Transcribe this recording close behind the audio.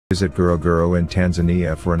Visit Ngorongoro in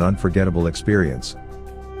Tanzania for an unforgettable experience.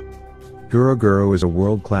 Ngorongoro is a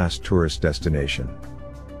world-class tourist destination.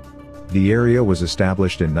 The area was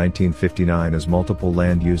established in 1959 as multiple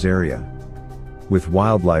land-use area, with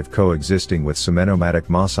wildlife coexisting with semi-nomadic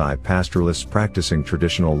Maasai pastoralists practicing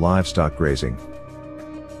traditional livestock grazing.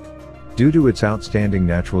 Due to its outstanding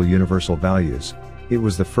natural universal values, it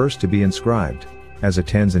was the first to be inscribed as a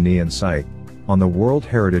Tanzanian site on the World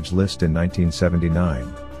Heritage List in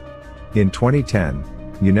 1979. In 2010,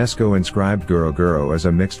 UNESCO inscribed Ngorongoro as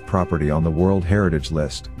a mixed property on the World Heritage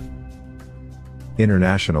List.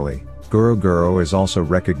 Internationally, Ngorongoro is also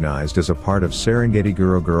recognized as a part of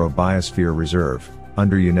Serengeti-Ngorongoro Biosphere Reserve,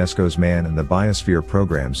 under UNESCO's Man in the Biosphere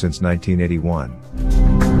program since 1981.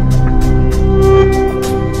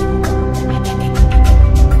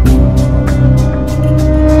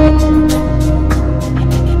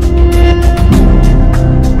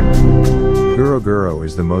 Ngorongoro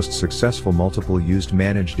is the most successful multiple-used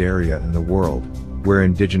managed area in the world, where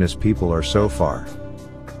indigenous people are so far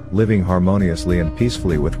living harmoniously and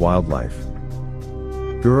peacefully with wildlife.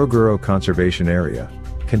 Ngorongoro Conservation Area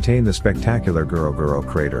contains the spectacular Ngorongoro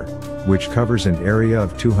Crater, which covers an area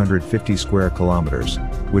of 250 square kilometers,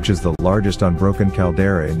 which is the largest unbroken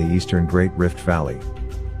caldera in the eastern Great Rift Valley.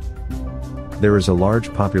 There is a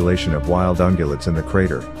large population of wild ungulates in the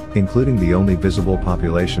crater, including the only visible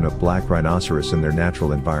population of black rhinoceros in their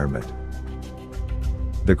natural environment.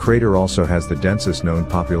 The crater also has the densest known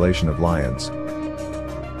population of lions.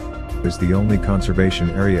 It is the only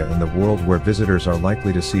conservation area in the world where visitors are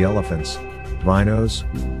likely to see elephants, rhinos,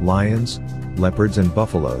 lions, leopards and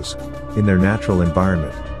buffaloes in their natural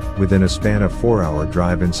environment, within a span of 4-hour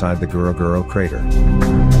drive inside the Ngorongoro Crater.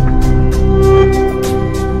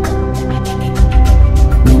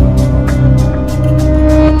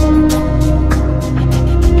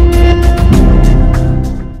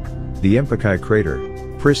 The Mpokai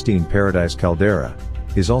Crater, pristine paradise caldera,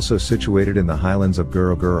 is also situated in the highlands of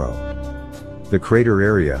Ngorongoro. The crater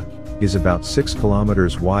area is about 6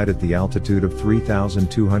 kilometers wide at the altitude of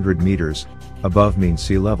 3,200 meters above mean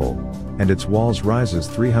sea level, and its walls rises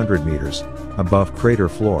 300 meters above crater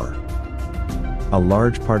floor. A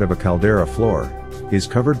large part of a caldera floor is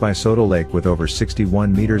covered by Soda Lake with over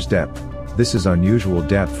 61 meters depth. This is unusual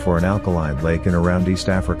depth for an alkaline lake in around East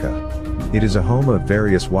Africa. It is a home of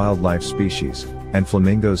various wildlife species, and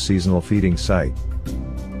flamingos' seasonal feeding site.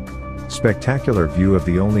 Spectacular view of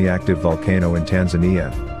the only active volcano in Tanzania,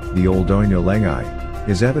 the Old Doinyo Lengai,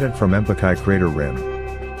 is evident from Mpokai Crater Rim.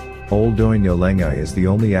 Old Doinyo Lengai is the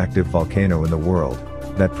only active volcano in the world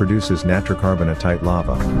that produces nitrocarbonatite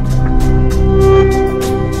lava.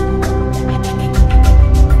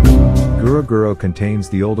 Ngorongoro contains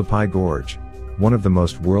the Oldapai Gorge, one of the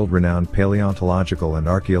most world-renowned paleontological and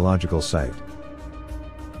archaeological site.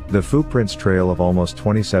 The footprints trail of almost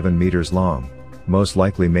 27 meters long, most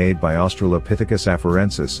likely made by Australopithecus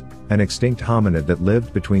afarensis, an extinct hominid that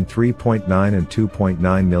lived between 3.9 and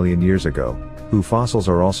 2.9 million years ago, whose fossils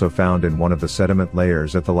are also found in one of the sediment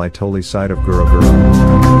layers at the Laetoli site of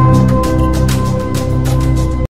Ngorongoro.